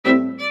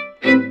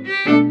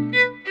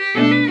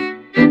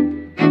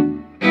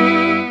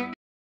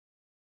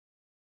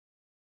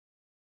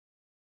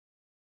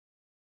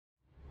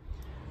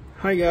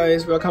Hi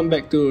guys, welcome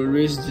back to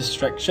Wrist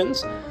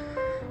Distractions.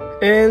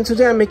 And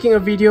today I'm making a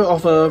video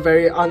of a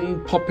very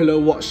unpopular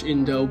watch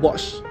in the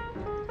watch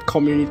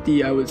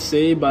community, I would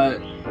say.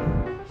 But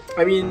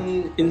I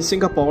mean, in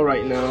Singapore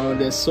right now,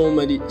 there's so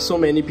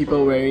many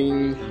people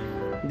wearing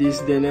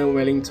this Daniel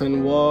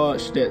Wellington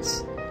watch.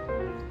 There's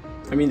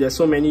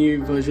so many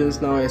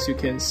versions now, as you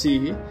can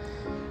see.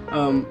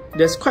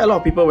 There's quite a lot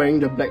of people wearing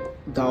the black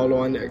dial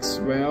one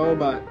as well,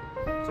 but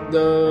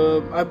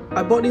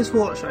I bought this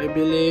watch, I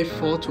believe,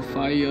 4 to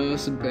 5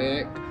 years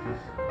back.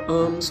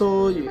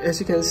 So as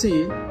you can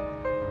see,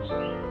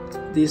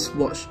 this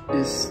watch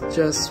is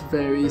just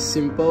very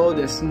simple.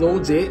 There's no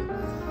date.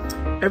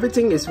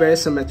 Everything is very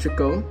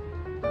symmetrical.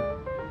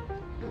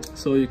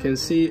 So you can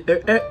see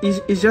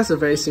it's just a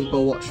very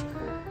simple watch.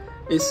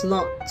 It's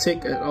not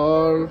thick at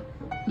all.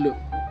 Look,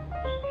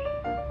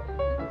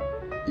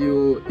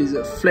 it's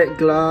a flat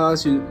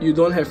glass. You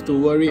don't have to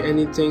worry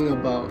anything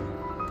about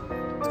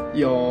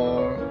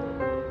your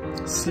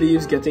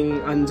sleeves getting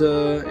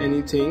under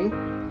anything.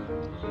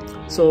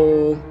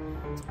 So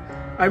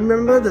I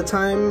remember the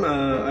time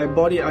I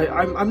bought it.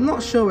 I'm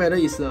not sure whether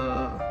it's the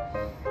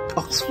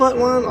Oxford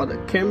one or the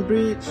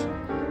Cambridge,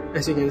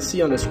 as you can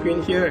see on the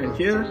screen here and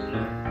here.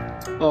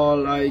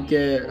 All I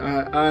get,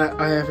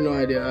 I have no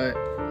idea.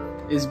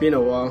 It's been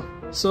a while.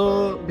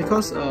 So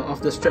because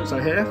of the straps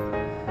I have,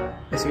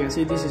 as you can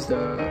see, this is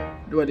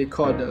what they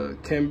call the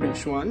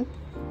Cambridge one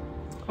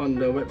on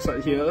the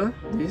website here.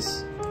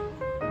 This.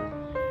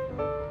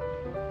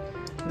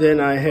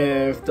 Then I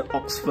have the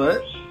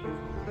Oxford.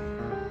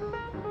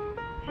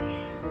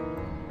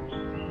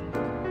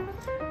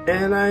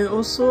 And I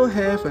also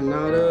have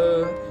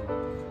another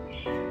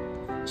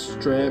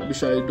strap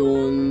which I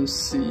don't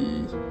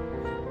see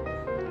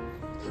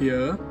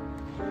here.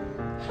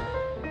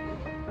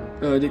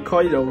 They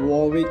call it a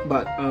Warwick,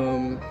 but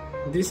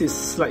this is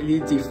slightly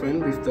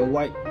different with the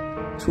white,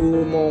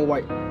 two more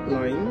white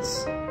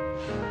lines.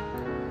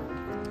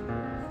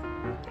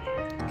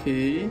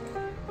 Okay,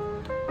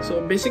 so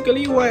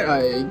basically why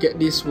I get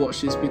this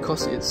watch is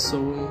because it's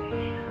so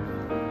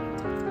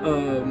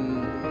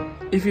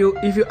if you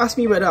ask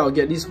me whether I'll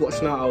get this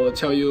watch now, I will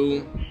tell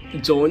you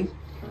don't,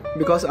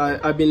 because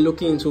I've been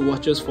looking into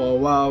watches for a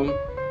while.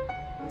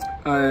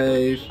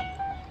 I've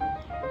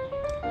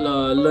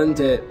learned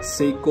that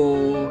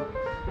Seiko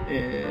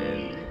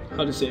and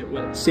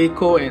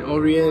Seiko and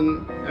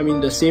Orient,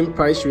 the same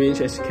price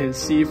range. As you can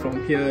see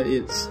from here,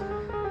 it's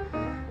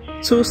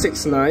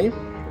 269.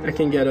 I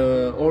can get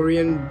a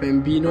Orient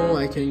Bambino,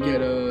 I can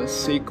get a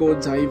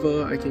Seiko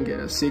Diver, I can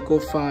get a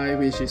Seiko 5,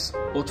 which is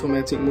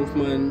automatic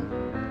movement.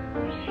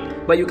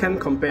 But you can't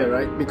compare,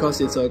 right? Because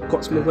it's a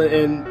quartz movement,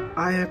 and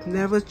I have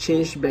never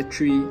changed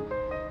battery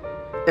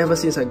ever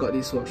since I got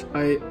this watch.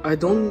 I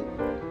don't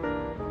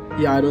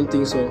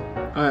think so.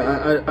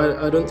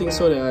 I don't think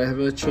so that I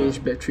ever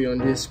changed battery on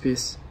this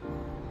piece.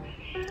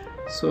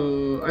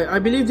 So I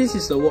believe this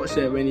is the watch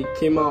that when it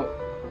came out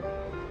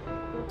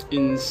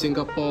in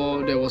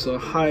Singapore, there was a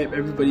hype.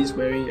 Everybody's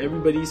having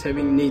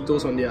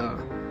NATOs on their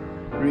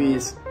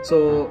wrist.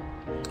 So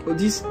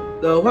this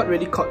what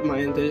really caught my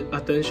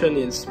attention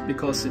is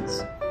because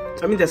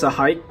there's a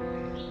hype,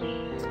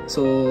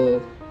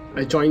 so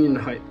I joined in the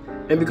hype.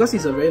 And because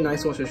it's a very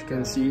nice watch, as you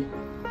can see,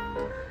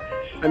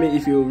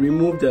 if you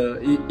remove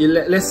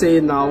let's say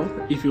now,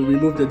 if you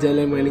remove the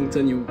Daniel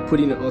Wellington, you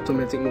put in an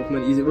automatic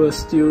movement, it will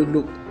still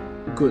look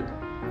good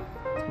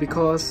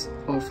because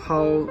of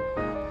how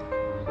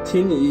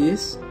thin it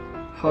is,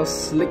 how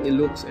slick it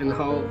looks, and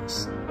how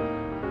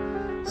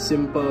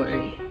simple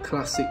and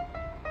classic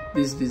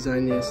this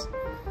design is.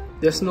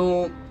 There's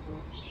no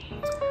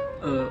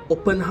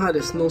open heart,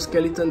 there's no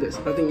skeleton, there's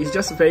nothing. It's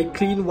just very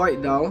clean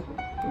white dial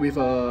with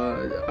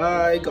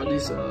I got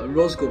this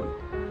rose gold,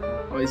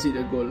 or is it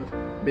a gold?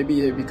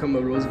 Maybe it become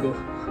a rose gold.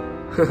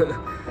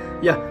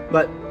 Yeah,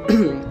 but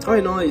all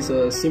in all, it's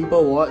a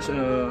simple watch.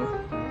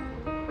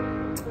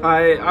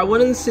 I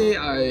wouldn't say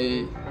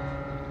I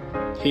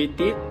hate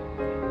it,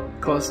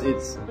 because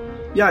it's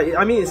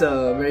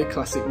a very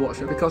classic watch.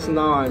 Because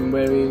now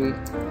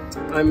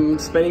I'm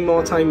spending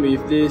more time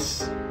with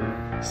this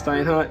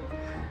Steinhardt.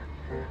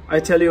 I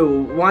tell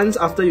you, once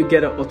after you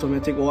get an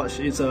automatic watch,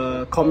 it's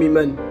a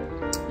commitment.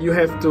 You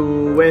have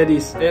to wear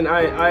this, and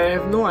I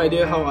have no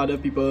idea how other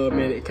people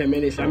can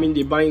manage.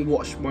 They're buying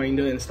watch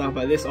winder and stuff,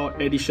 but that's all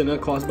additional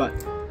cost. But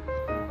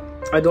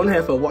I don't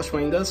have a watch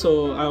winder,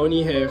 so I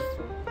only have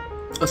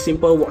a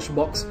simple watch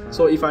box.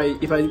 So if I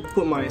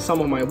put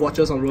some of my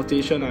watches on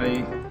rotation,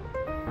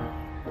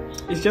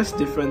 it's just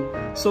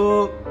different.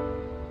 So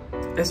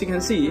as you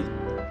can see,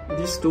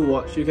 these two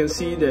watches, you can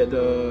see that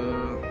the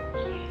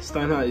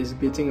Steinhardt is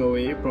beating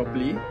away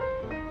properly.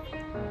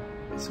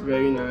 It's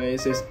very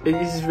nice. It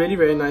is really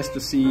very nice to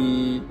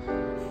see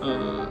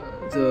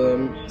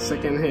the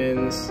second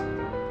hands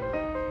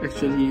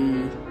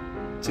actually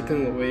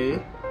taken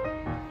away.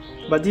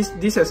 But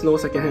this has no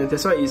second hand.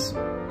 That's why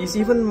it's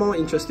even more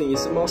interesting.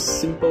 It's more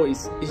simple.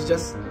 It's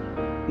just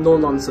no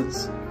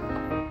nonsense.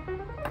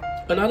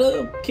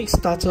 Another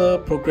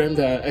Kickstarter program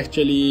that I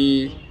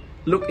actually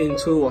looked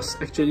into was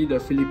actually the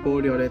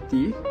Filippo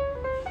Lioretti.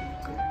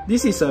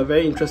 This is a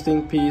very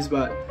interesting piece,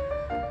 but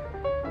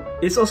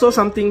it's also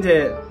something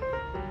that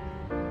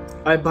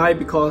I buy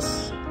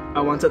because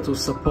I wanted to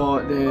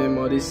support them,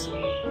 or this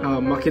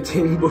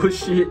marketing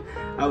bullshit,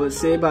 I would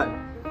say. But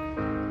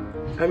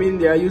I mean,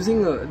 they are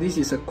using this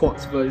is a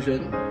quartz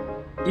version.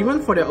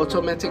 Even for the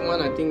automatic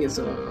one, I think it's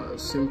a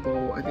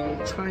simple, I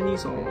think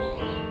Chinese or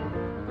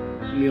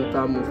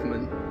Miyota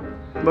movement.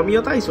 But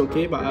Miyota is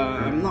okay, but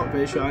I'm not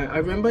very sure. I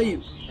remember it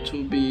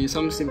to be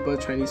some simple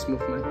Chinese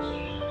movement.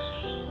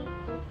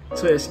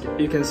 So as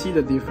you can see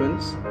the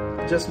difference,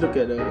 just look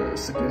at the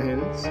second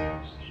hands.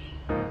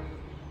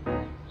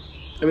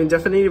 I mean,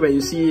 definitely when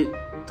you see it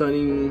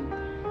turning,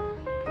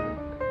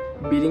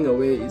 beating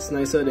away, it's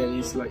nicer than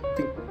it's like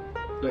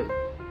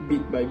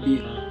beat by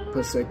beat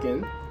per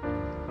second.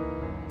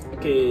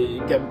 Okay,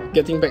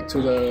 getting back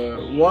to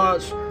the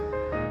watch.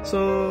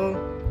 So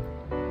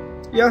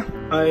yeah,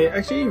 I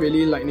actually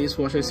really like this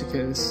watch. As you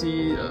can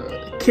see,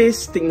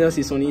 case thickness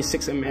is only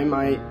 6mm.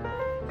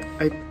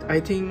 I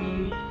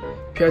think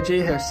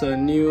Piaget has a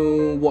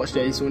new watch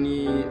that is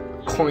only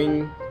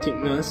coin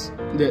thickness.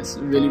 That's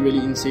really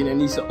insane,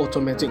 and it's an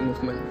automatic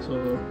movement,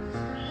 so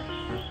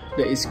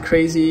that is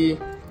crazy.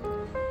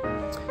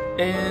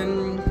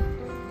 And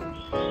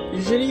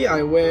usually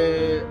I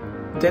wear,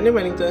 Daniel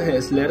Wellington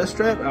has leather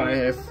strap. I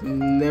have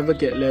never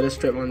get leather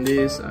strap on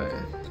this.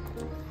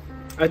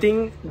 I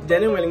think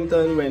Daniel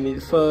Wellington, when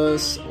it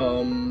first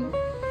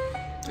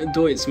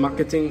do its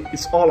marketing,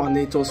 it's all on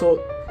NATO. So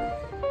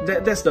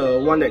that's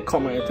the one that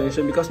caught my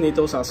attention, because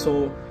NATOs are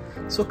so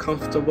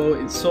comfortable.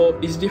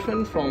 It's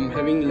different from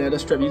having leather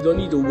strap. You don't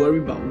need to worry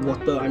about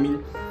water. I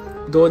mean,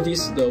 though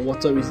the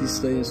water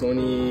resistance is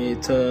only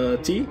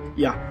 30,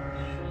 yeah.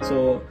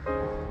 So,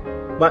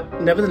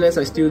 but nevertheless,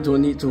 I still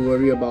don't need to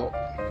worry about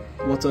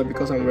water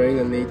because I'm wearing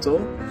a NATO.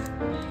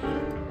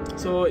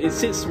 So it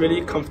sits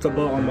really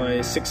comfortable on my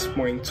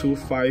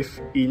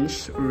 6.25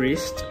 inch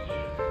wrist.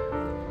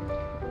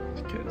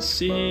 You can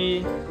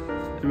see,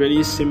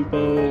 really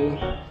simple,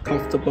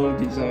 comfortable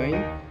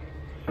design.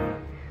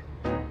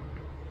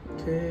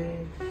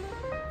 Okay,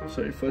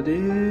 sorry for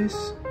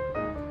this.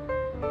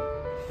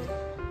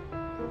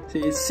 See,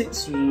 it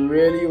sits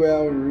really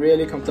well,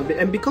 really comfortably,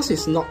 and because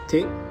it's not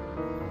thick,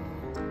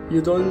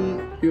 you don't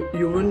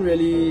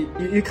really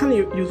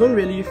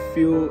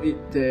feel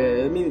it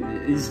there. I mean,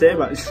 it's there,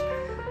 but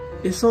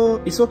it's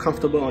so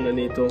comfortable on the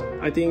NATO.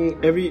 I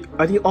think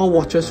all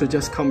watches should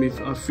just come with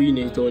a free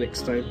NATO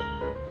next time.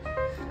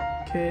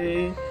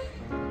 Okay,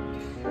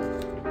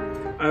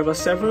 I have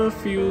several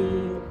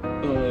few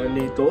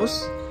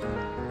NATOs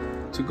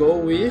to go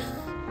with,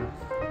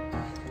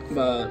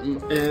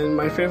 and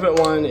my favorite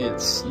one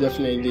is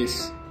definitely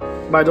this.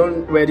 But I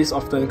don't wear this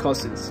often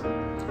because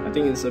I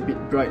think it's a bit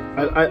bright.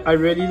 I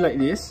really like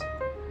this.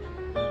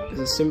 It's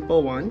a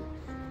simple one.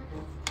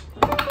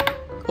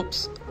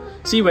 Oops.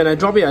 See, when I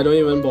drop it, I don't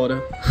even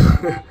bother.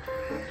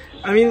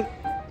 I mean,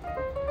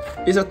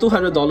 it's a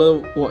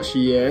 $200 watch,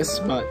 yes,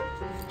 but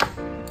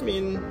I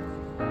mean,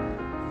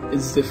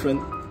 it's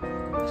different.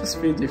 Just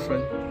feel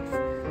different.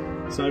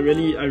 So I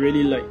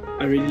really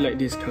like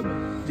this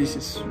color. This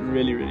is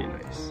really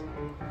nice.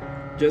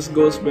 Just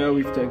goes well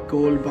with the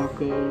gold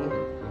buckle.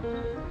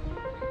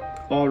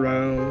 All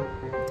round,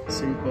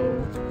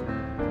 simple.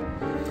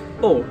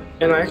 Oh,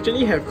 and I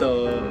actually have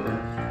the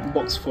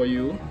box for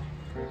you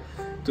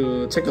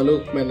to take a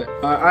look. When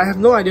I have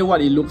no idea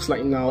what it looks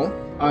like now.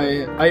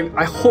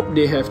 I hope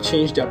they have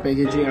changed their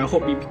packaging. I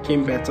hope it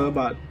became better,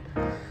 but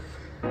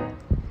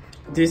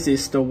this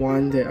is the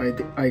one that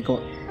I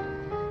got.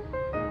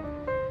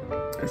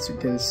 As you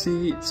can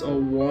see, it's all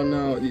worn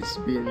out. It's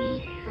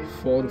been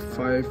 4 to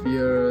 5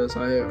 years.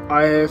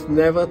 I have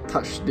never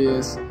touched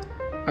this.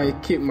 I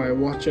keep my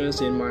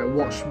watches in my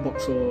watch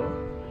box, so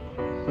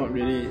not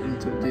really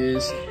into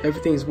this.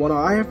 Everything is worn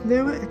out. I have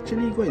never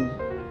actually go and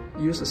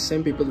use a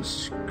sandpaper to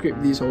scrape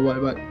this or what,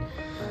 but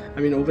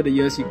I mean, over the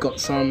years it got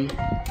some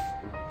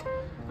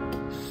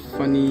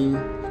funny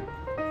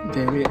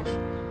damage.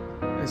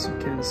 As you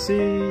can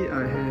see,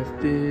 I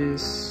have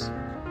this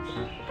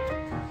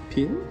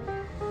pin.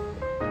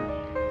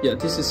 Yeah,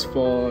 this is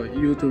for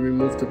you to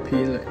remove the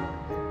pin. Like,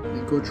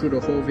 you go through the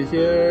hole over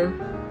here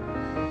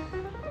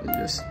and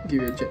just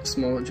give it a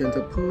small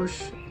gentle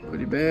push,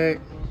 put it back.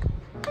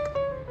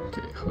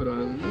 Okay, hold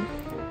on.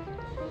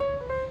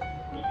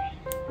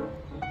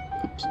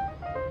 Oops.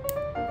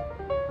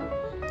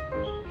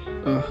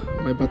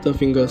 My butter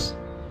fingers.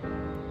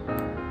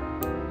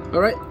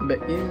 Alright,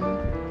 back in.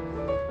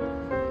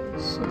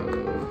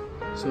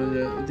 So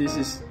this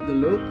is the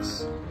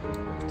looks.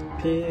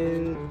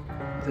 Pin.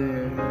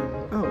 Then,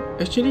 oh,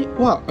 actually,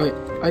 wow!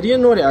 I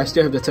didn't know that I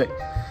still have the tag.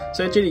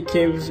 So actually, it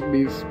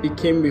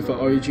came with an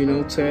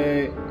original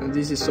tag, and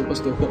this is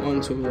supposed to hook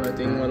on to, I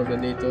think, one of the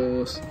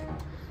NATOs.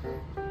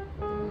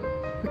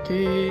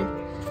 Okay.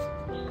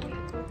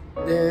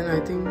 Then I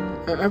think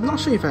I'm not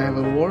sure if I have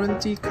a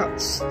warranty card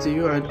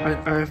still. I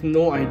have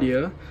no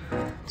idea.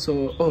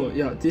 So oh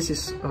yeah, this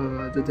is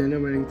the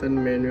Daniel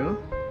Wellington manual.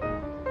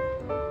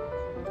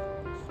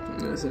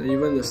 listen,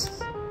 even the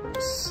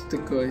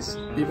sticker is,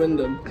 even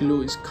the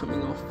glue is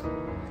coming off.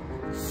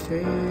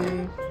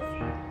 Okay.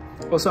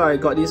 Also, I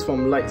got this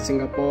from Light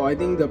Singapore. I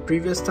think the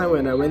previous time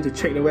when I went to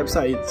check the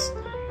website,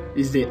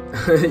 it's dead.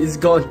 It's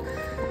gone.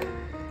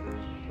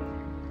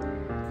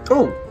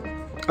 Oh,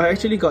 I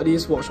actually got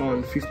this watch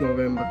on 5th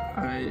November.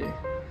 I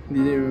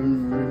didn't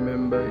even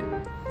remember it.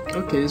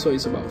 Okay, so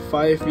it's about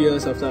 5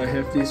 years after I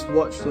have this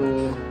watch,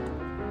 so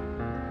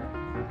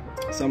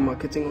some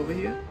marketing over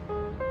here.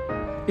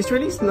 It's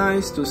really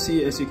nice to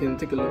see, as you can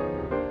take a look.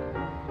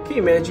 Can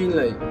you imagine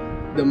like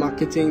the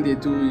marketing they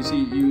do? You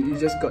see, you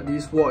just got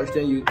this watch,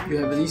 then you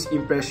have this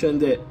impression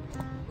that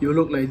you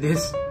look like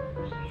this.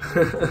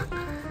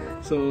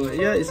 So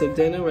yeah, it's a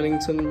Daniel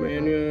Wellington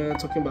manual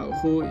talking about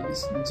who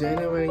is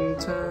Daniel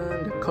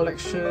Wellington, the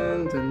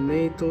collection, the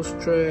NATO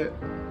strap,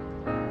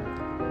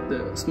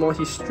 the small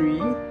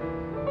history,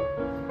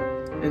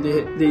 and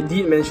they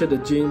did mention the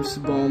James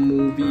Bond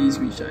movies,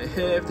 which I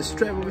have the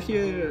strap over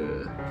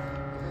here.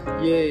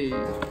 Yay!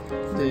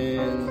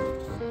 Then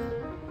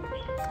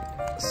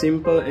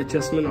simple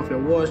adjustment of your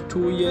watch,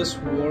 2 years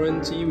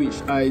warranty,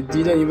 which I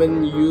didn't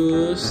even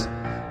use,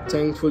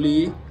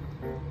 thankfully.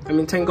 I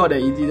mean, thank God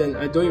that it didn't.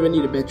 I don't even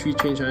need a battery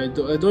change. I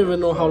don't even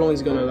know how long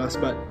it's gonna last,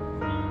 but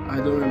I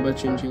don't remember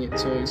changing it,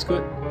 so it's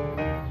good.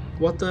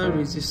 Water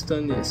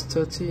resistant is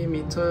 30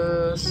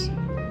 meters.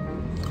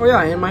 Oh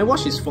yeah, and my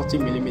watch is 40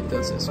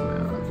 millimeters as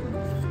well.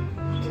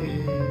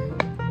 Okay.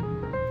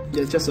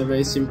 Yeah, just a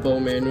very simple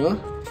manual.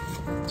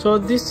 So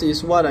this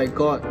is what I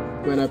got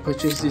when I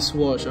purchased this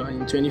watch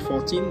in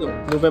 2014, no,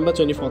 November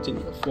 2014,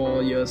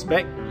 4 years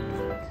back.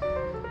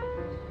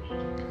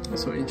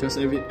 So it just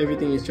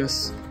everything is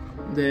just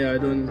there. I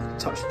don't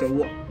touch the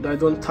watch. I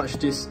don't touch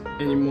this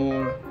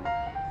anymore.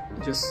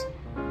 Just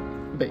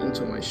back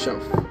into my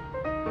shelf.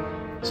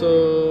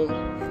 So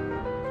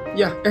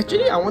yeah,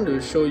 actually I want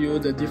to show you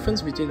the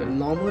difference between the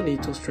normal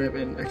NATO strap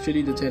and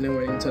actually the Daniel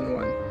Wellington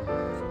one.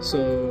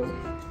 So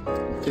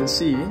you can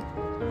see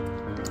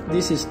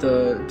this is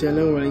the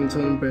Daniel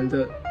Wellington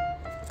branded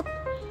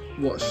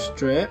watch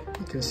strap.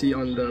 You can see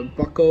on the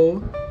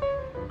buckle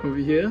over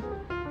here.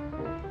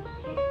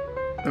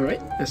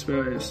 Alright, as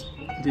well as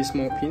this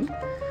small pin.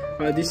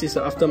 This is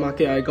the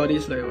aftermarket. I got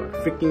this like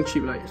freaking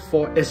cheap, like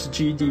 4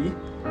 SGD.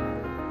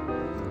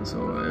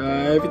 So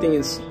everything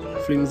is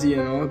flimsy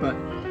and all, but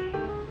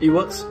it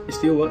works. It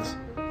still works.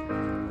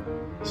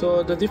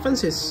 So the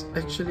difference is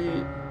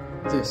actually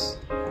this.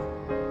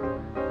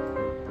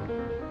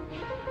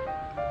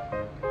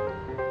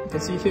 You can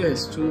see here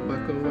has 2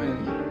 buckle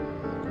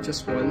and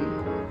just 1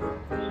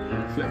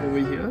 flap over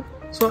here.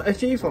 So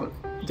actually for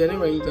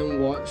Daniel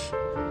Wellington watch,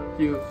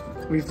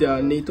 with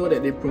their NATO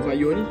that they provide,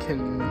 you only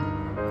can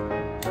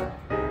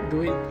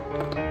do it.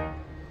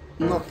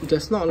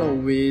 There's not a lot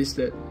of ways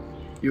that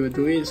you will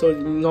do it. So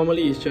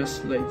normally it's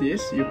just like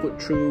this. You put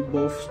through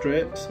both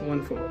straps,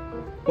 one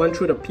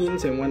through the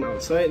pins and one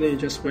outside, then you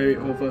just wear it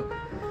over.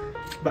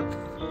 But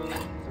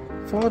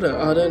for the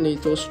other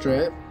NATO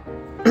strap,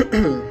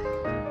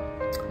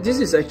 this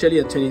is actually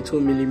a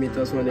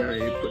 22mm one that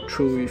I put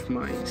through with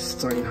my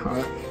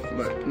Steinhardt.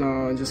 But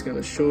now I'm just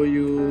gonna show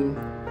you.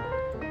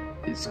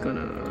 It's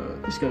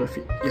gonna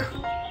fit. Yeah,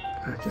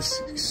 I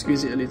just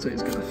squeeze it a little.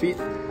 It's gonna fit.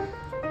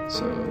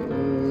 So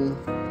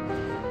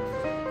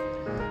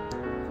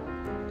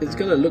it's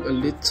gonna look a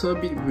little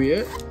bit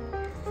weird.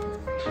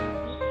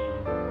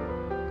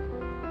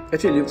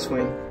 Actually, it looks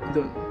fine.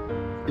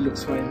 It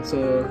looks fine.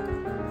 So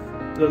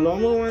the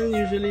normal one,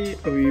 usually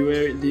we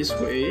wear it this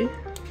way.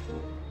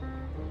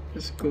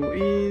 Just go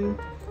in.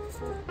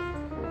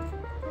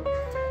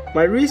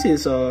 My wrist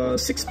is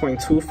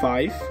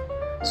 6.25,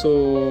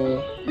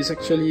 so it's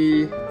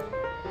actually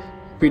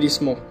pretty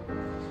small.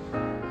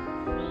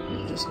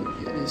 Just need to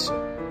get this.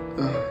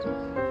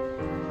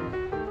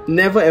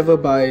 Never ever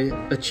buy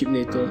a cheap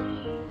NATO.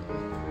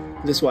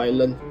 That's what I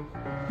learned.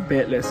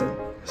 Bad lesson.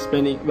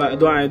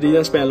 But I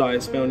didn't spend a lot. I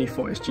spent only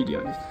 4 SGD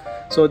on this.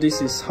 So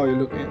this is how you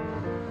look at.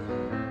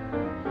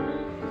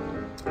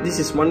 This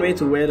is one way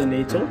to wear the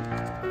NATO.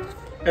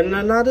 And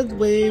another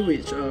way,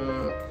 which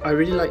I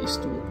really like, is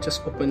to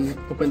just open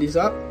this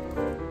up.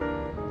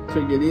 So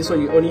you get this. So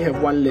you only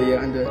have one layer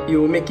under. It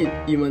will make it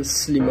even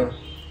slimmer.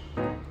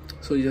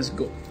 So you just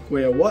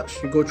wear a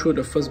watch. You go through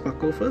the first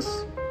buckle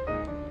first.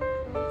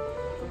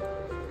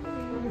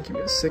 Give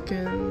me a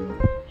second.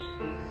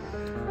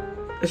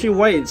 Actually,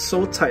 why it's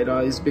so tight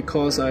is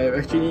because I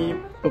actually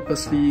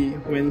purposely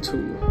went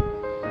to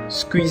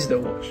squeeze the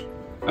watch.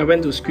 I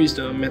went to squeeze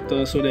the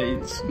metal so that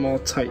it's more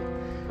tight.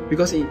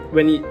 Because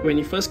when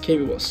it first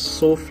came, it was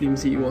so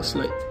flimsy. It was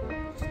like,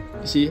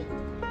 you see,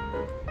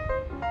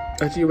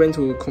 I actually went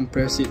to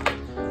compress it.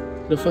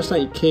 The first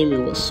time it came, it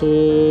was so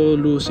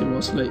loose. It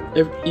was like,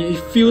 it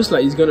feels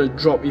like it's gonna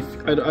drop. If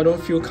I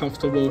don't feel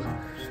comfortable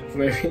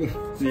wearing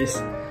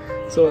this.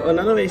 So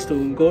another way is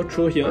to go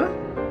through here.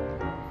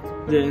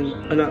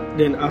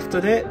 Then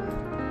after that,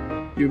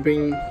 you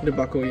bring the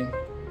buckle in.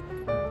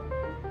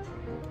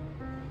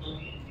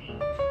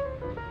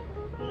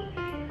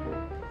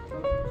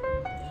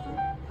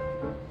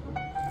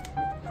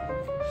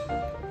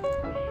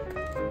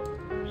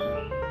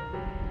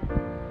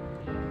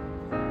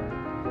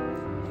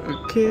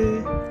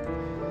 okay.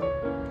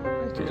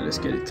 Okay, let's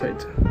get it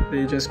tight.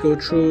 They just go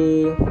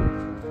through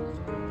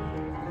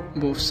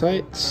both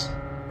sides.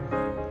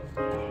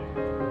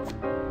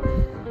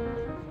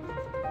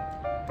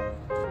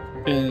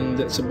 And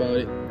that's about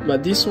it.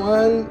 But this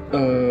one,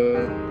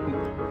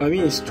 I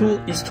mean, it's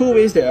two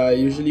ways that I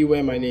usually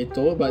wear my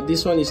NATO, but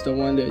this one is the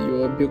one that you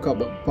will build up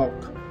a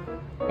bulk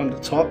on the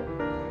top,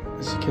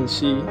 as you can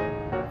see.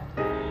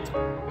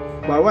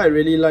 But what I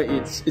really like,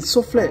 it's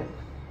so flat.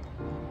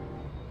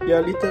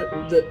 Yeah,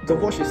 the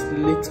watch is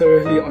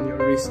literally on your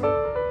wrist.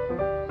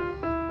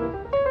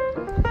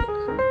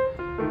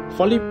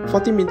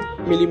 40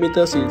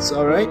 millimeters, it's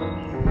alright.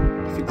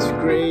 Fits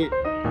great.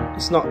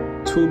 It's not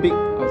too big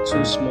or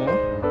too small,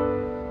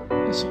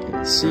 as you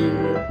can see.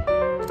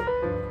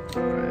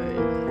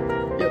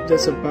 Alright. Yep,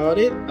 that's about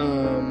it.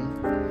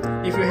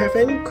 If you have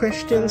any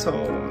questions,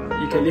 or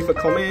you can leave a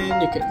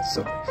comment. You can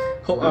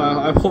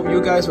I hope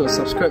you guys will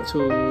subscribe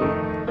to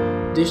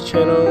this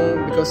channel,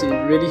 because it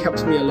really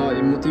helps me a lot.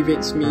 It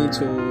motivates me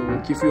to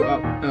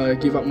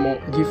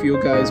give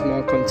you guys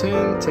more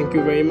content. Thank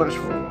you very much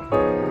for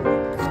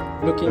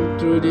looking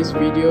through this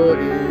video,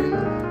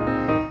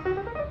 and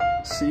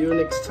see you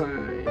next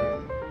time.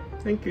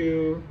 Thank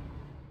you.